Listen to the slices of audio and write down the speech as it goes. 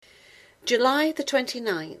July the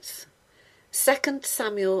 29th, 2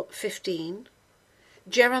 Samuel 15,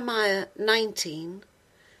 Jeremiah 19,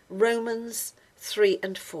 Romans 3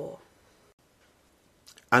 and 4.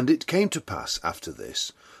 And it came to pass after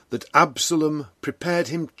this, that Absalom prepared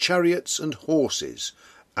him chariots and horses,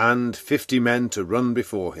 and 50 men to run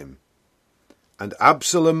before him. And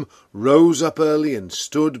Absalom rose up early and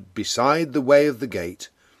stood beside the way of the gate.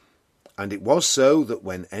 And it was so that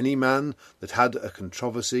when any man that had a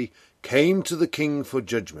controversy came to the king for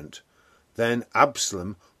judgment, then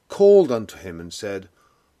Absalom called unto him and said,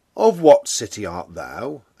 Of what city art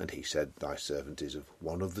thou? And he said, Thy servant is of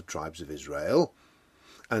one of the tribes of Israel.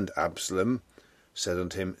 And Absalom said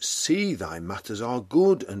unto him, See, thy matters are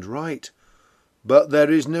good and right, but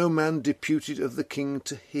there is no man deputed of the king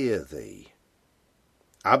to hear thee.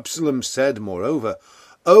 Absalom said, moreover,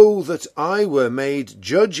 O that I were made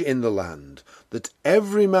judge in the land, that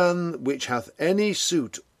every man which hath any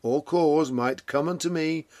suit or cause might come unto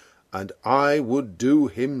me, and I would do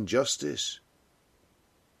him justice.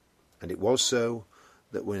 And it was so,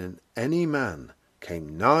 that when any man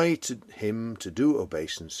came nigh to him to do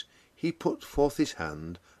obeisance, he put forth his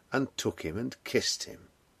hand, and took him, and kissed him.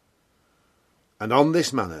 And on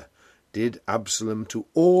this manner did Absalom to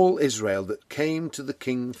all Israel that came to the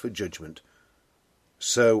king for judgment.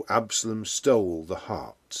 So Absalom stole the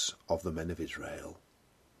hearts of the men of Israel.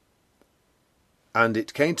 And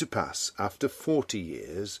it came to pass after 40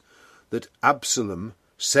 years, that Absalom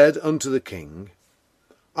said unto the king,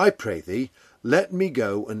 I pray thee, let me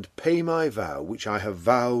go and pay my vow which I have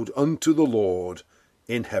vowed unto the Lord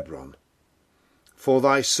in Hebron. For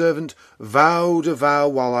thy servant vowed a vow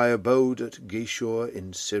while I abode at Geshur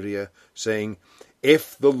in Syria, saying,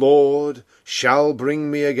 If the Lord shall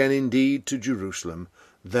bring me again indeed to Jerusalem,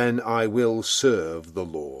 then I will serve the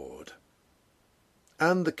Lord.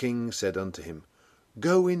 And the king said unto him,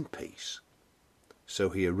 Go in peace. So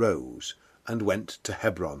he arose and went to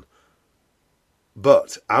Hebron.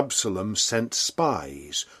 But Absalom sent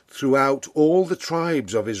spies throughout all the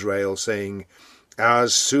tribes of Israel, saying,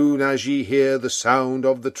 As soon as ye hear the sound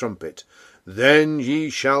of the trumpet, then ye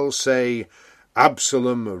shall say,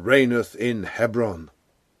 Absalom reigneth in Hebron.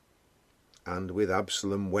 And with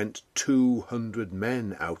Absalom went 200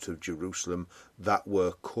 men out of Jerusalem that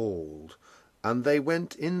were called, and they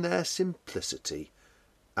went in their simplicity,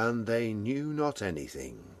 and they knew not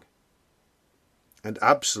anything. And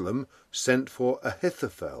Absalom sent for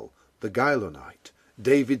Ahithophel the Gilonite,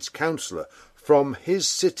 David's counsellor, from his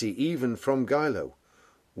city, even from Gilo,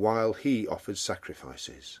 while he offered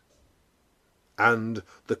sacrifices. And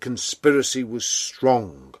the conspiracy was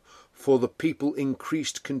strong, for the people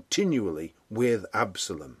increased continually with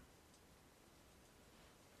Absalom.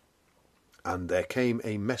 And there came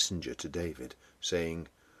a messenger to David, saying,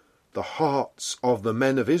 The hearts of the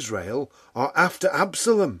men of Israel are after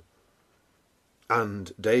Absalom.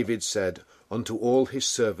 And David said unto all his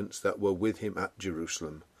servants that were with him at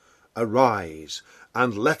Jerusalem, Arise,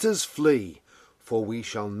 and let us flee, for we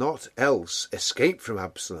shall not else escape from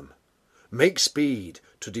Absalom. Make speed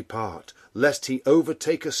to depart, lest he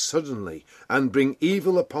overtake us suddenly, and bring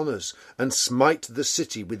evil upon us, and smite the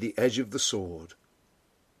city with the edge of the sword.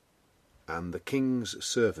 And the king's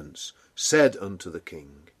servants said unto the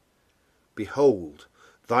king, Behold,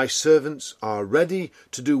 thy servants are ready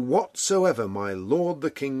to do whatsoever my lord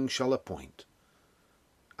the king shall appoint.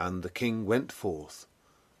 And the king went forth,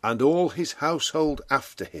 and all his household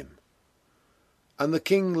after him. And the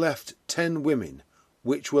king left 10 women,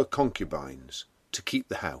 which were concubines, to keep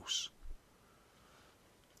the house.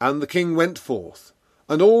 And the king went forth,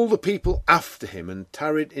 and all the people after him, and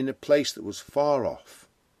tarried in a place that was far off.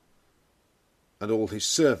 And all his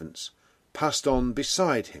servants passed on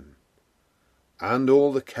beside him, and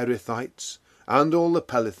all the Kerethites, and all the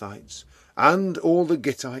Pelethites, and all the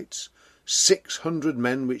Gittites, 600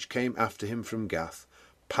 men which came after him from Gath,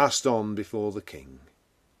 passed on before the king.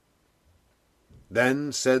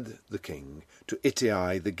 Then said the king to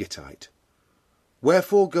Ittai the Gittite,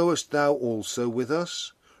 Wherefore goest thou also with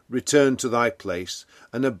us? Return to thy place,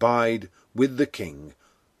 and abide with the king,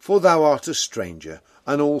 for thou art a stranger,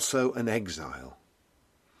 and also an exile.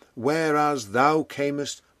 Whereas thou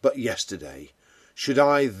camest but yesterday, should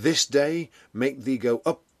I this day make thee go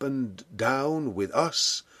up and down with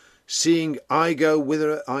us, seeing I go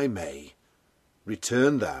whither I may?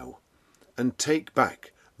 Return thou, and take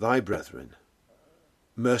back thy brethren.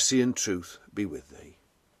 Mercy and truth be with thee.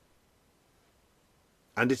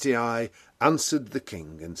 And Ittai answered the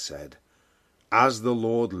king, and said, As the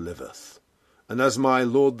Lord liveth, and as my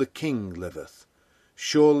lord the king liveth,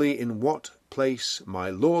 surely in what place my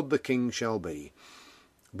lord the king shall be,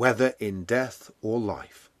 whether in death or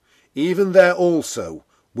life, even there also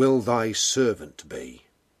will thy servant be.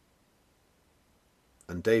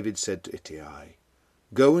 And David said to Ittai,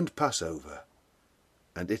 Go and pass over.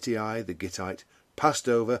 And Ittai the Gittite passed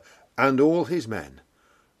over, and all his men,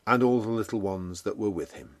 and all the little ones that were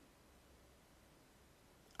with him.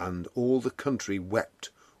 And all the country wept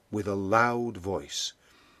with a loud voice,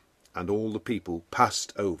 and all the people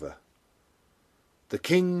passed over. The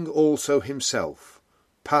king also himself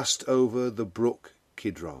passed over the brook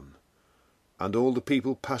Kidron, and all the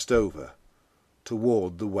people passed over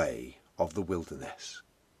toward the way of the wilderness.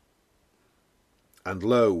 And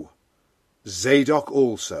lo, Zadok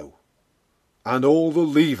also, and all the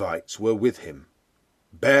Levites were with him,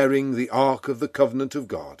 bearing the ark of the covenant of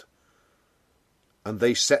God. And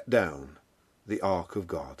they set down the ark of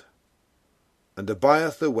God. And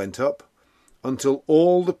Abiathar went up until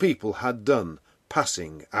all the people had done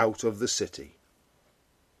passing out of the city.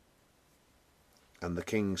 And the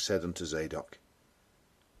king said unto Zadok,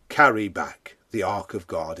 Carry back the ark of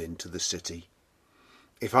God into the city.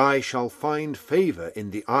 If I shall find favour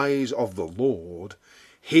in the eyes of the Lord,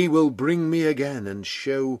 he will bring me again and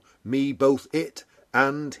show me both it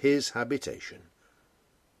and his habitation.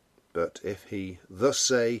 But if he thus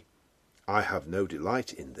say, I have no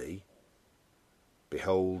delight in thee,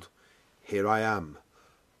 behold, here I am.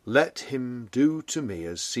 Let him do to me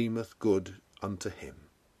as seemeth good unto him.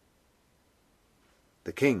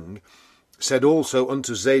 The king said also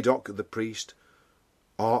unto Zadok the priest,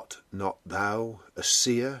 Art not thou a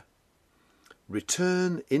seer?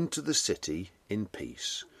 Return into the city in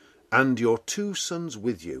peace, and your 2 sons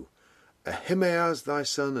with you, Ahimaaz thy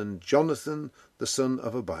son, and Jonathan the son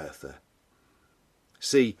of Abiathar.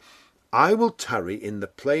 See, I will tarry in the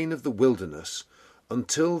plain of the wilderness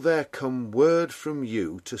until there come word from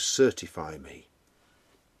you to certify me.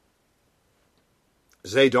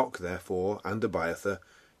 Zadok therefore and Abiathar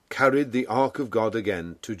carried the ark of God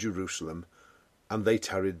again to Jerusalem, and they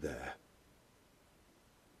tarried there.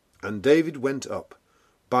 And David went up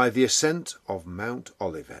by the ascent of Mount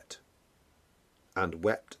Olivet, and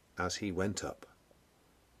wept as he went up,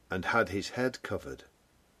 and had his head covered,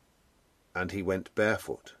 and he went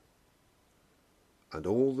barefoot. And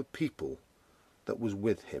all the people that was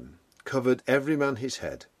with him covered every man his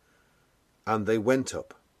head, and they went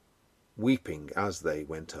up, weeping as they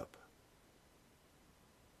went up.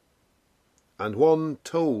 And one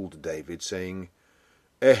told David, saying,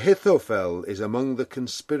 Ahithophel is among the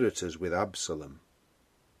conspirators with Absalom.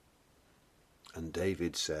 And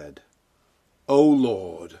David said, O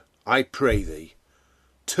Lord, I pray thee,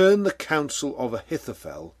 turn the counsel of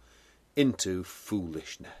Ahithophel into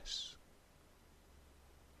foolishness.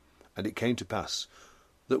 And it came to pass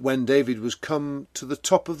that when David was come to the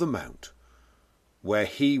top of the mount, where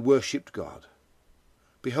he worshipped God,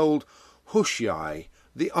 behold, Hushai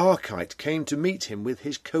the Archite came to meet him with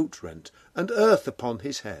his coat rent, and earth upon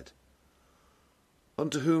his head.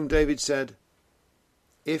 Unto whom David said,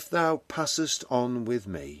 If thou passest on with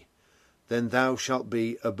me, then thou shalt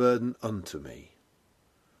be a burden unto me.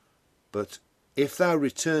 But if thou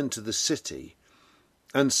return to the city,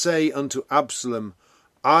 and say unto Absalom,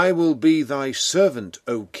 I will be thy servant,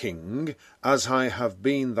 O king, as I have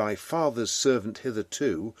been thy father's servant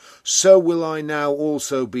hitherto, so will I now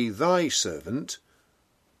also be thy servant,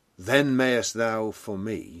 then mayest thou for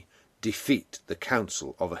me defeat the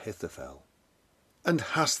counsel of Ahithophel. And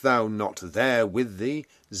hast thou not there with thee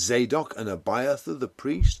Zadok and Abiathar the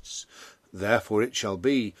priests? Therefore it shall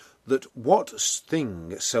be that what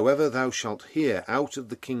thing soever thou shalt hear out of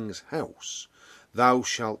the king's house, thou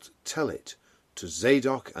shalt tell it to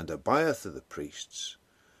Zadok and Abiathar the priests.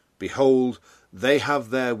 Behold, they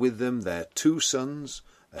have there with them their 2 sons,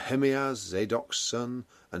 Ahimaaz Zadok's son,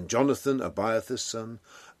 and Jonathan Abiathar's son,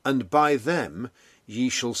 and by them ye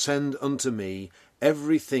shall send unto me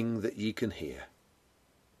everything that ye can hear.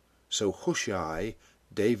 So Hushai,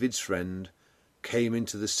 David's friend, came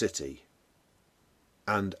into the city,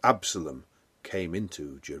 and Absalom came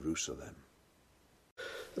into Jerusalem.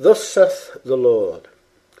 Thus saith the Lord,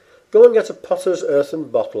 Go and get a potter's earthen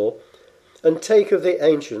bottle, and take of the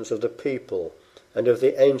ancients of the people, and of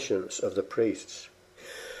the ancients of the priests,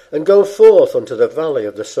 and go forth unto the valley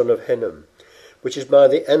of the son of Hinnom, which is by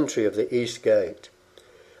the entry of the east gate,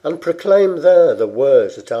 and proclaim there the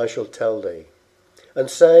words that I shall tell thee, and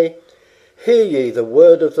say, Hear ye the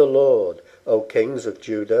word of the Lord, O kings of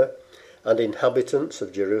Judah, and inhabitants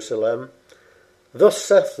of Jerusalem. Thus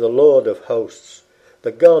saith the Lord of hosts,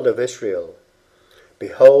 the God of Israel,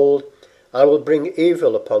 Behold, I will bring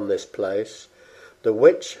evil upon this place, the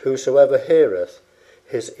which whosoever heareth,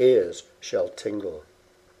 his ears shall tingle.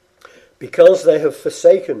 Because they have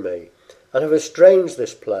forsaken me, and have estranged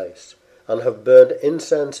this place, and have burned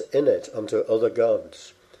incense in it unto other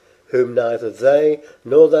gods, whom neither they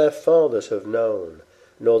nor their fathers have known,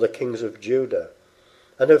 nor the kings of Judah,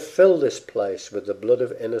 and have filled this place with the blood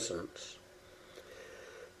of innocents.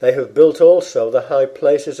 They have built also the high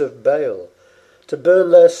places of Baal, to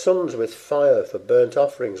burn their sons with fire for burnt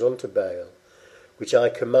offerings unto Baal, which I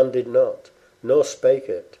commanded not, nor spake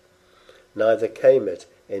it, neither came it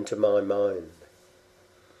into my mind.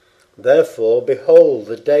 Therefore, behold,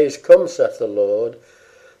 the days come, saith the Lord,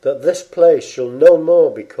 that this place shall no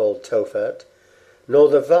more be called Tophet, nor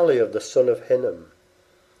the valley of the son of Hinnom,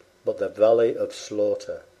 but the valley of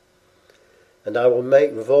slaughter. And I will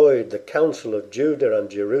make void the counsel of Judah and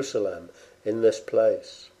Jerusalem in this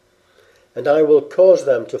place, and I will cause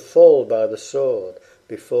them to fall by the sword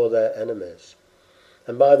before their enemies,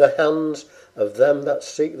 and by the hands of them that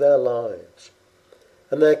seek their lives.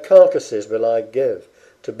 And their carcasses will I give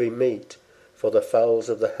to be meat for the fowls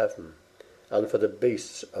of the heaven, and for the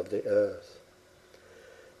beasts of the earth.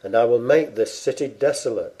 And I will make this city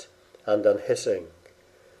desolate and unhissing.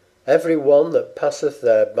 Every one that passeth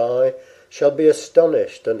thereby shall be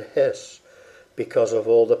astonished and hiss because of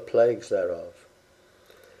all the plagues thereof.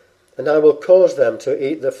 And I will cause them to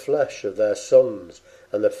eat the flesh of their sons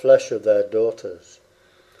and the flesh of their daughters.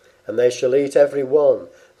 And they shall eat every one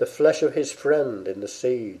the flesh of his friend in the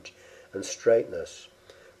siege and straitness,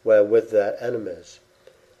 wherewith their enemies,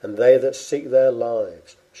 and they that seek their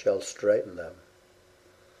lives, shall straiten them.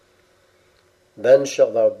 Then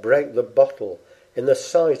shalt thou break the bottle in the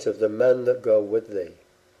sight of the men that go with thee,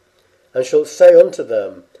 and shalt say unto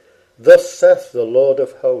them, Thus saith the Lord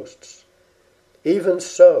of hosts, Even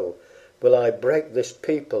so will I break this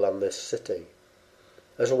people and this city,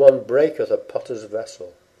 as one breaketh a potter's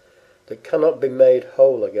vessel, that cannot be made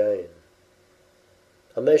whole again.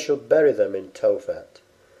 And they shall bury them in Tophet,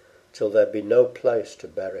 till there be no place to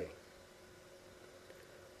bury.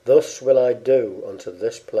 Thus will I do unto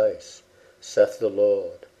this place, saith the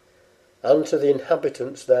Lord, and to the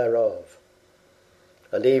inhabitants thereof,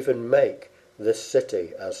 and even make this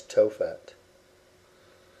city as Tophet.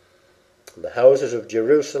 And the houses of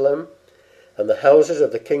Jerusalem and the houses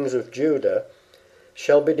of the kings of Judah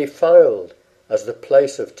shall be defiled as the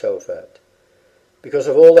place of Tophet, because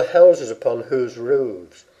of all the houses upon whose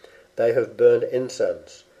roofs they have burned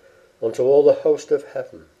incense unto all the host of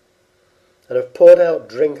heaven, and have poured out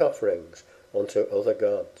drink offerings unto other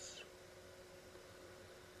gods.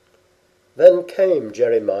 Then came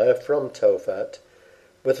Jeremiah from Tophet,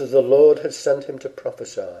 whither the Lord had sent him to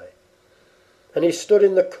prophesy. And he stood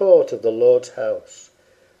in the court of the Lord's house,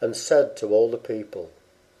 and said to all the people,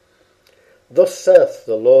 Thus saith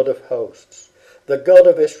the Lord of hosts, the God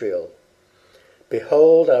of Israel,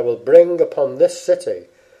 Behold, I will bring upon this city,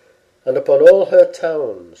 and upon all her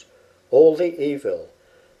towns, all the evil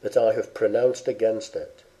that I have pronounced against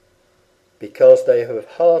it, because they have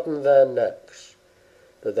hardened their necks,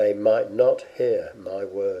 that they might not hear my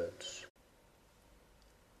words.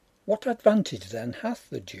 What advantage then hath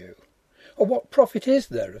the Jew, or what profit is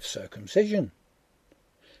there of circumcision?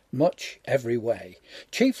 Much every way,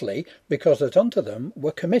 chiefly because that unto them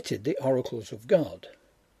were committed the oracles of God.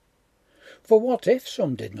 For what if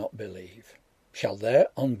some did not believe? Shall their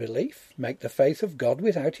unbelief make the faith of God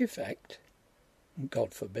without effect?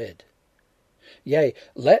 God forbid. Yea,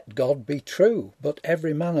 let God be true, but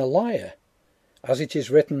every man a liar, as it is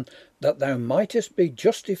written, that thou mightest be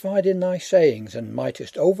justified in thy sayings, and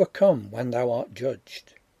mightest overcome when thou art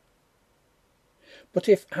judged. But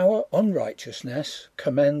if our unrighteousness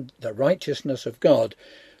commend the righteousness of God,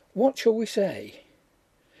 what shall we say?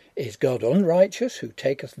 Is God unrighteous who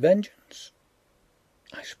taketh vengeance?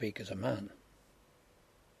 I speak as a man.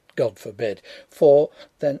 God forbid, for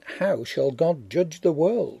then how shall God judge the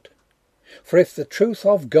world? For if the truth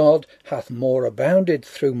of God hath more abounded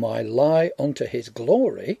through my lie unto his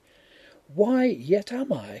glory, why yet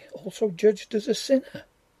am I also judged as a sinner?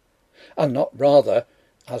 And not rather,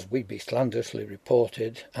 as we be slanderously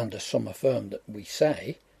reported, and as some affirm that we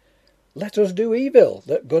say, Let us do evil,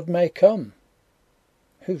 that good may come,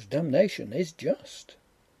 whose damnation is just.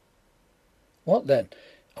 What then?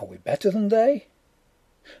 Are we better than they?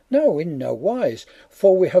 No, in no wise,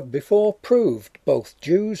 for we have before proved, both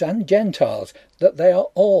Jews and Gentiles, that they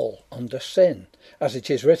are all under sin, as it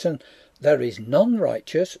is written, There is none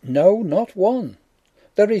righteous, no, not one.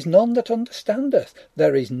 There is none that understandeth,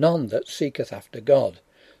 there is none that seeketh after God.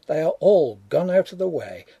 They are all gone out of the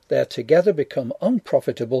way, they are together become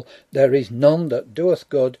unprofitable, there is none that doeth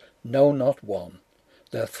good, no, not one.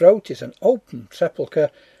 Their throat is an open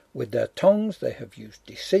sepulchre, with their tongues they have used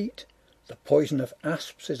deceit, the poison of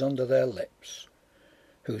asps is under their lips,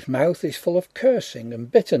 whose mouth is full of cursing and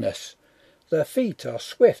bitterness. Their feet are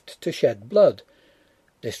swift to shed blood.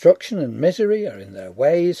 Destruction and misery are in their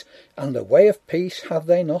ways, and the way of peace have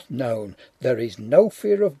they not known. There is no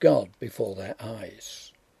fear of God before their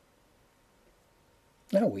eyes.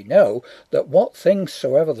 Now we know that what things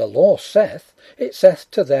soever the law saith, it saith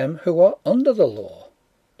to them who are under the law,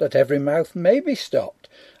 that every mouth may be stopped,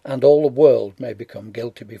 and all the world may become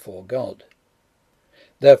guilty before God.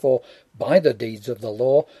 Therefore, by the deeds of the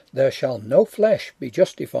law there shall no flesh be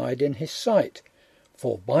justified in his sight,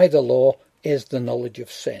 for by the law is the knowledge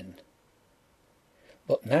of sin.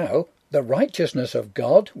 But now the righteousness of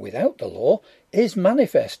God without the law is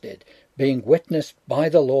manifested, being witnessed by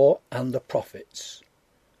the law and the prophets.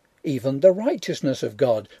 Even the righteousness of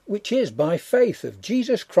God, which is by faith of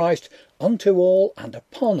Jesus Christ unto all and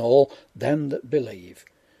upon all them that believe.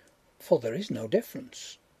 For there is no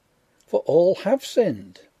difference. For all have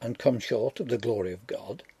sinned and come short of the glory of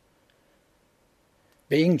God.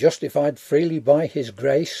 Being justified freely by his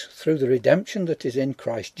grace through the redemption that is in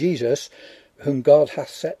Christ Jesus, whom God hath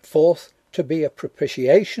set forth to be a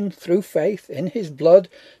propitiation through faith in his blood,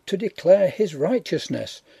 to declare his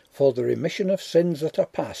righteousness for the remission of sins that are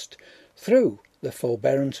past, through the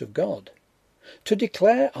forbearance of God. To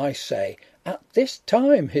declare, I say, at this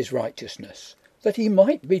time his righteousness, that he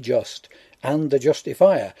might be just, and the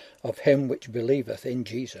justifier of him which believeth in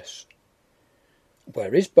Jesus.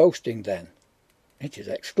 Where is boasting then? It is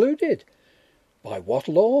excluded. By what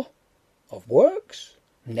law? Of works?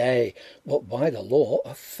 Nay, but by the law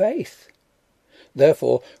of faith.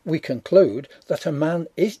 Therefore we conclude that a man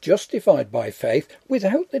is justified by faith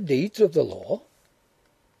without the deeds of the law.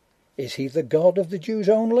 Is he the God of the Jews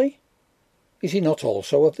only? Is he not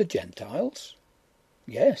also of the Gentiles?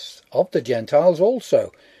 Yes, of the Gentiles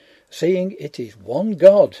also, seeing it is one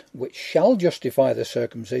God which shall justify the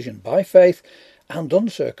circumcision by faith and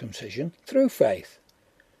uncircumcision through faith.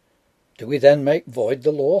 Do we then make void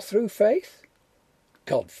the law through faith?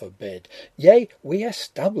 God forbid. Yea, we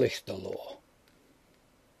establish the law.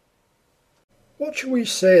 What shall we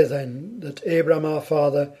say then that Abraham our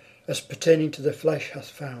father as pertaining to the flesh hath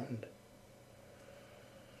found?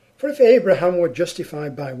 For if Abraham were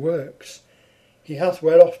justified by works, he hath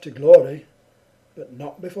whereof to glory, but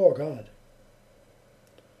not before God.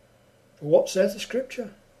 For what saith the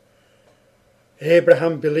Scripture?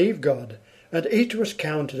 Abraham believed God, and it was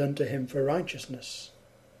counted unto him for righteousness.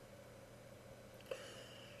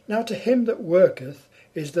 Now to him that worketh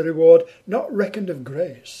is the reward not reckoned of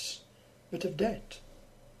grace, but of debt.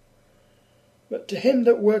 But to him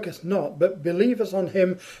that worketh not, but believeth on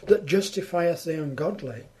him that justifieth the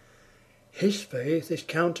ungodly, his faith is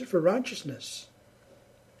counted for righteousness.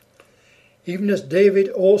 Even as David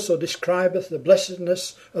also describeth the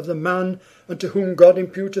blessedness of the man unto whom God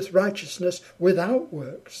imputeth righteousness without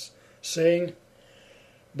works, saying,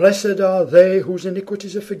 Blessed are they whose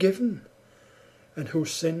iniquities are forgiven, and whose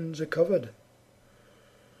sins are covered.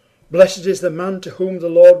 Blessed is the man to whom the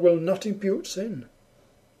Lord will not impute sin.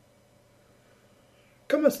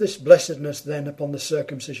 Cometh this blessedness then upon the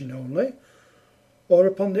circumcision only, or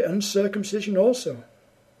upon the uncircumcision also?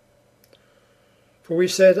 For we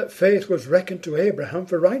say that faith was reckoned to Abraham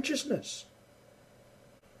for righteousness.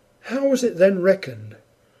 How was it then reckoned?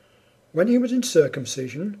 When he was in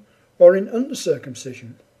circumcision or in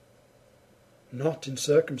uncircumcision? Not in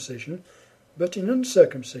circumcision, but in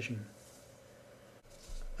uncircumcision.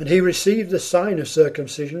 And he received the sign of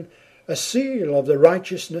circumcision, a seal of the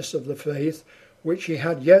righteousness of the faith which he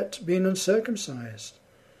had yet been uncircumcised,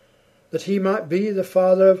 that he might be the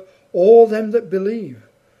father of all them that believe,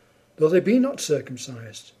 though they be not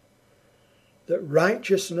circumcised, that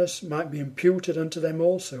righteousness might be imputed unto them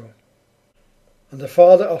also, and the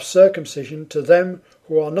father of circumcision to them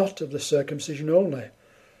who are not of the circumcision only,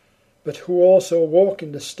 but who also walk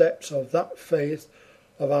in the steps of that faith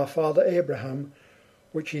of our father Abraham,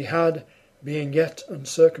 which he had, being yet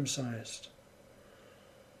uncircumcised.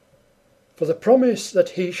 For the promise that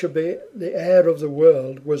he should be the heir of the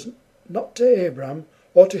world was not to Abraham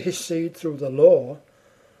or to his seed through the law,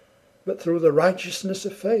 but through the righteousness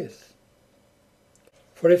of faith.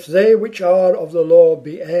 For if they which are of the law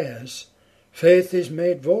be heirs, faith is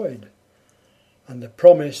made void, and the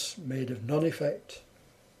promise made of none effect.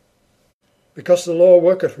 Because the law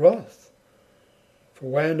worketh wrath, for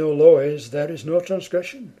where no law is, there is no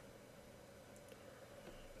transgression.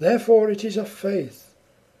 Therefore it is of faith,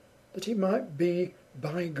 that it might be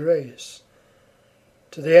by grace,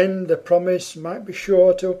 to the end the promise might be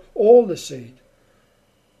sure to all the seed,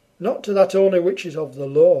 not to that only which is of the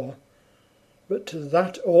law, but to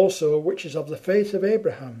that also which is of the faith of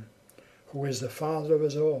Abraham, who is the father of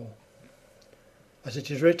us all. as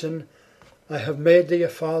it is written, I have made thee a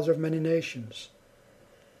father of many nations.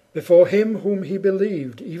 Before him whom he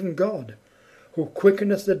believed, even God, who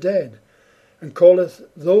quickeneth the dead, and calleth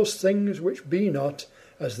those things which be not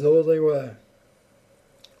as though they were,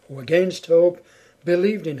 who against hope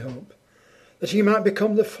believed in hope, that he might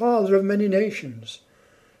become the father of many nations,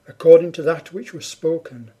 according to that which was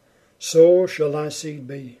spoken, so shall thy seed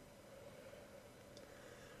be.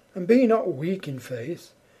 And being not weak in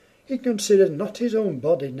faith, he considered not his own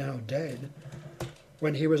body now dead,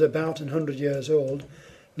 when he was about 100 years old,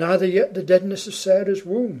 neither yet the deadness of Sarah's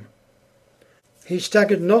womb. He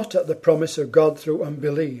staggered not at the promise of God through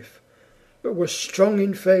unbelief, but was strong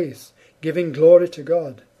in faith, giving glory to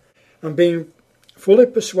God, and being fully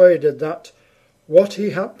persuaded that what he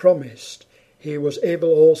had promised he was able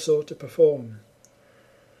also to perform.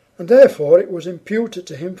 And therefore it was imputed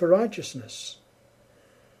to him for righteousness.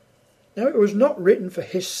 Now it was not written for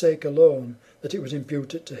his sake alone that it was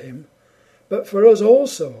imputed to him, but for us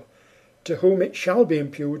also, to whom it shall be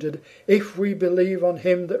imputed, if we believe on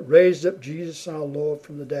him that raised up Jesus our Lord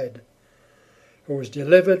from the dead, who was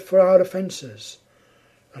delivered for our offences,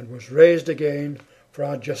 and was raised again for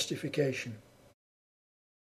our justification.